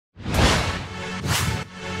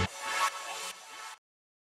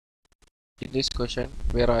In this question,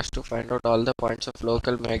 we are asked to find out all the points of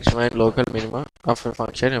local maxima and local minima of a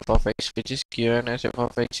function f of x, which is given as f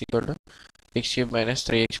of x equal to x cube minus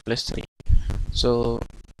 3x plus 3. So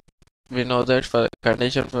we know that for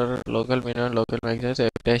condition for local minimum and local maximum,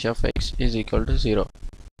 f dash of x is equal to 0.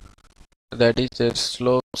 That is, the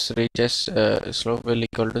slopes reaches slope will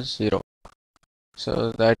equal to 0.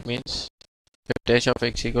 So that means f dash of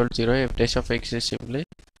x equal to 0. F dash of x is simply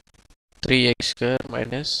 3x square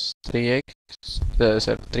minus 3x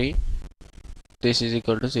 3. This is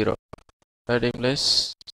equal to 0. That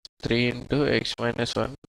implies 3 into x minus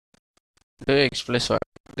 1 into x plus 1.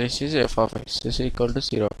 This is f of x. This is equal to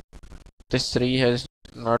 0. This 3 has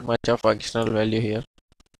not much of functional value here.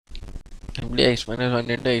 Simply x minus 1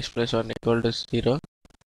 into x plus 1 equal to 0.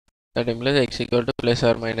 That implies x equal to plus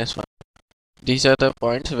or minus 1. These are the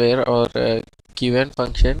points where our given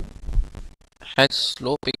function has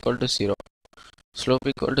slope equal to 0. Slope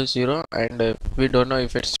equal to 0, and we don't know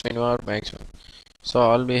if it's minimum or maximum. So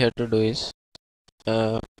all we have to do is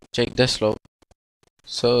check the slope.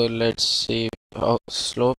 So let's see how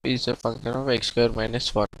slope is a function of x square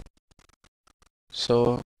minus 1.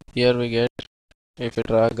 So here we get, if we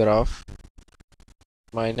draw a graph,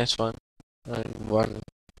 minus 1 and 1.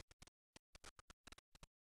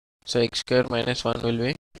 So x square minus 1 will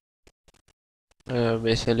be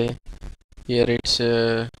basically here it's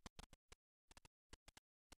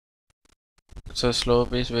so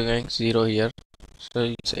slope is becoming 0 here. So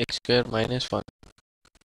it's x square minus 1.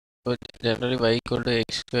 But generally y equal to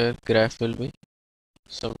x square graph will be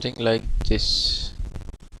something like this.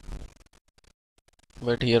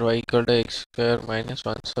 But here y equal to x square minus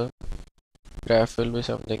 1, so graph will be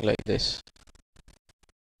something like this.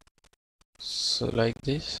 So like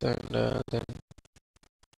this, and then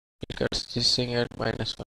it cuts this thing at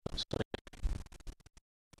minus 1. Sorry,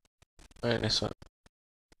 minus 1.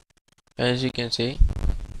 As you can see,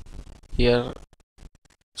 here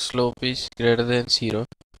slope is greater than 0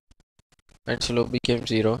 and slope became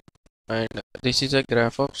 0, and this is a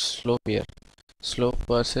graph of slope here, slope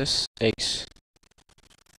versus x.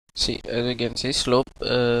 See, as you can see, slope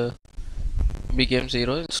became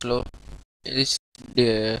 0 and slope is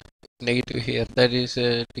negative here. That is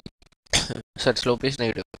such slope is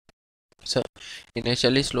negative. So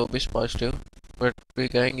initially slope is positive, but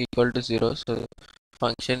becoming equal to 0, so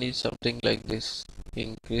function is something like this,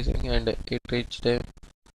 increasing, and it reached a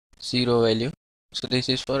 0 value. So this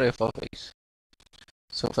is for f of x.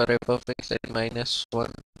 So for f of x at minus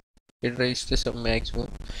 1, it reached some maximum,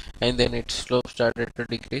 and then its slope started to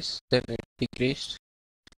decrease, then it decreased.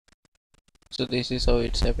 So this is how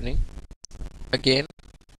it's happening. Again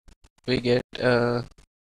we get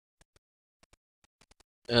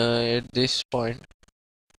at this point,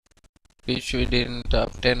 which we didn't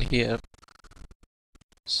obtain here.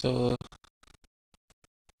 So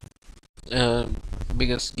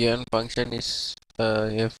because given function is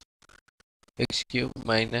f x cube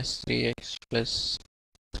minus 3x plus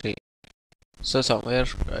 3, so somewhere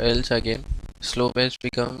else again slope has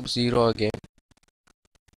become 0 again,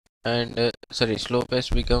 and slope has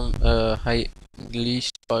become high,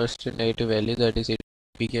 least positive negative value, that is, it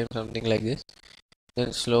became something like this.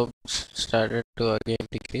 Then slope started to again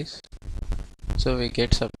decrease, so we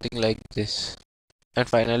get something like this, and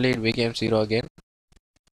finally it became 0 again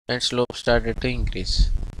and slope started to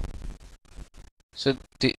increase. So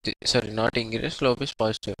not increase, slope is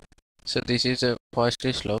positive. So this is a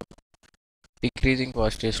positive slope, decreasing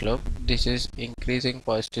positive slope, this is increasing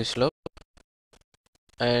positive slope,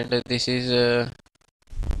 and this is a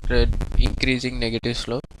increasing negative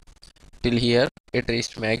slope. Till here it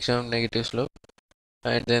reached maximum negative slope,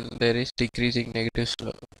 and then there is decreasing negative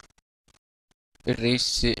slope, it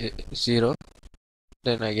reached 0,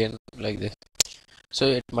 then again like this.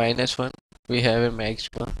 So at minus 1 we have a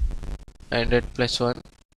maximum, and at plus 1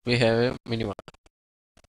 we have a minima.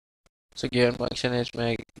 So given function is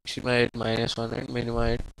maxima at minus 1 and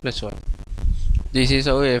minima at plus 1. This is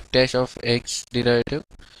how f dash of x derivative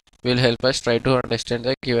will help us try to understand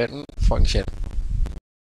the given function.